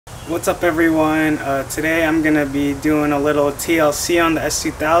What's up everyone? Today I'm gonna be doing a little TLC on the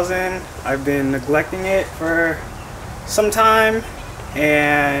S2000. I've been neglecting it for some time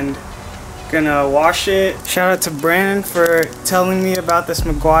and gonna wash it. Shout out to Brandon for telling me about this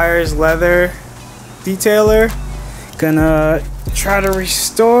Meguiar's leather detailer. Gonna try to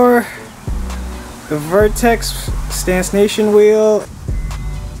restore the Vertex stance nation wheel.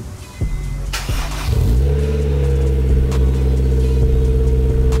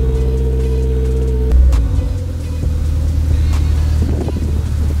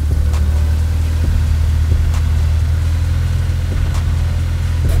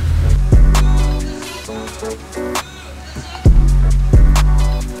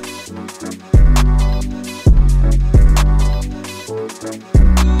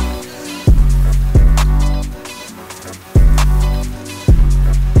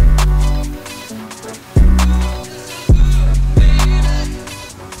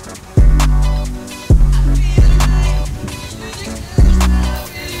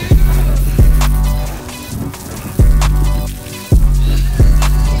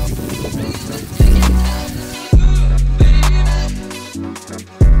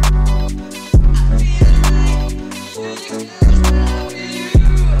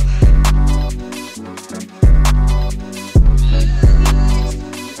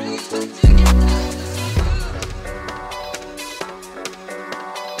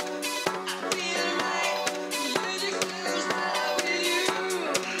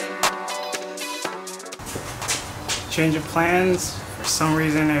 Change of plans. For some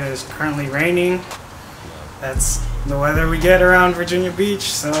reason it is currently raining. That's the weather we get around Virginia Beach,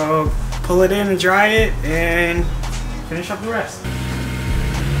 so pull it in and dry it and finish up the rest.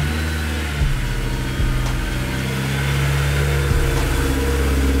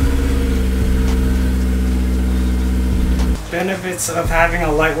 Benefits of having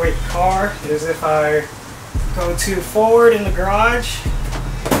a lightweight car is if I go too forward in the garage,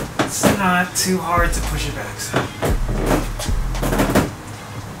 it's not too hard to push it back. So.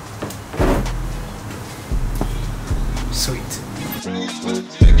 Sweet.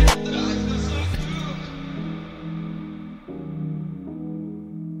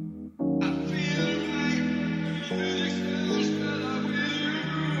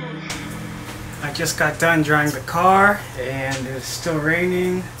 I just got done drying the car and it's still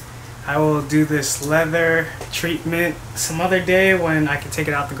raining. I will do this leather treatment some other day when I can take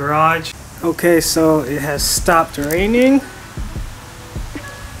it out the garage. Okay, so it has stopped raining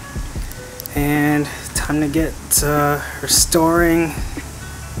and time to get restoring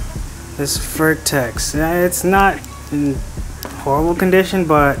this Vertex. It's not in horrible condition,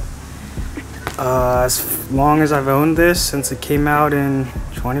 but as long as I've owned this, since it came out in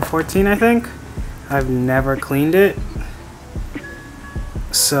 2014 I think, I've never cleaned it.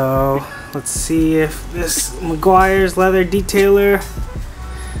 So let's see if this Meguiar's leather detailer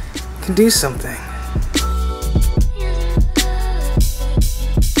can do something.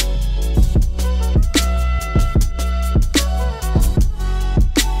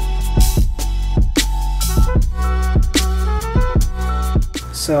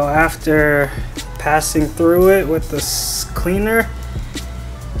 So after passing through it with this cleaner,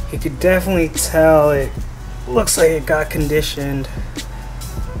 you could definitely tell it looks like it got conditioned.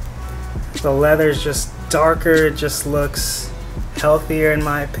 The leather's just darker, it just looks healthier in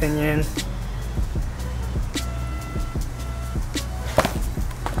my opinion.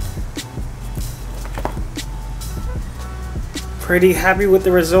 Pretty happy with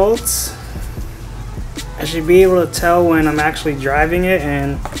the results. I should be able to tell when I'm actually driving it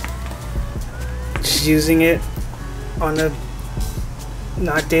and just using it on a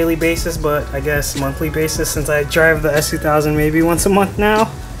not daily basis, but I guess monthly basis, since I drive the S2000 maybe once a month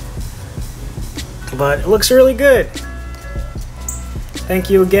now. But it looks really good. Thank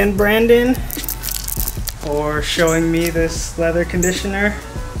you again, Brandon, for showing me this leather conditioner.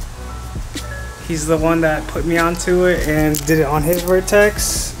 He's the one that put me onto it and did it on his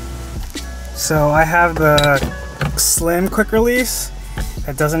Vertex. So I have the slim quick release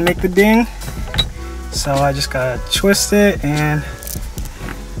that doesn't make the ding. So I just gotta twist it and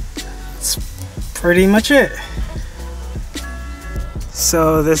that's pretty much it.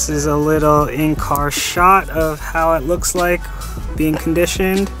 So this is a little in-car shot of how it looks like being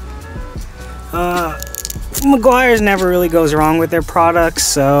conditioned. Meguiar's never really goes wrong with their products,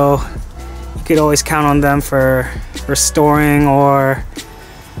 so you could always count on them for restoring or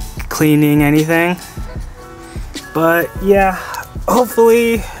cleaning anything. But yeah,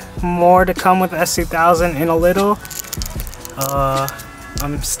 hopefully more to come with S2000 in a little.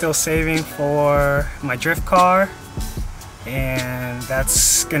 I'm still saving for my drift car and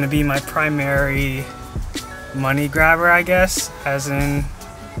that's gonna be my primary money grabber, I guess, as in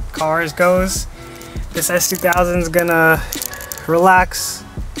cars goes. This S2000 is gonna relax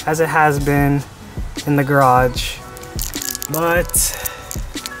as it has been in the garage, but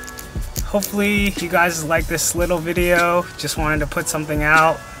hopefully you guys like this little video. Just wanted to put something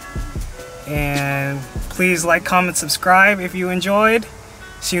out, and please like, comment, subscribe if you enjoyed.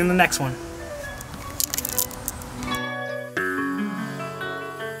 See you in the next one.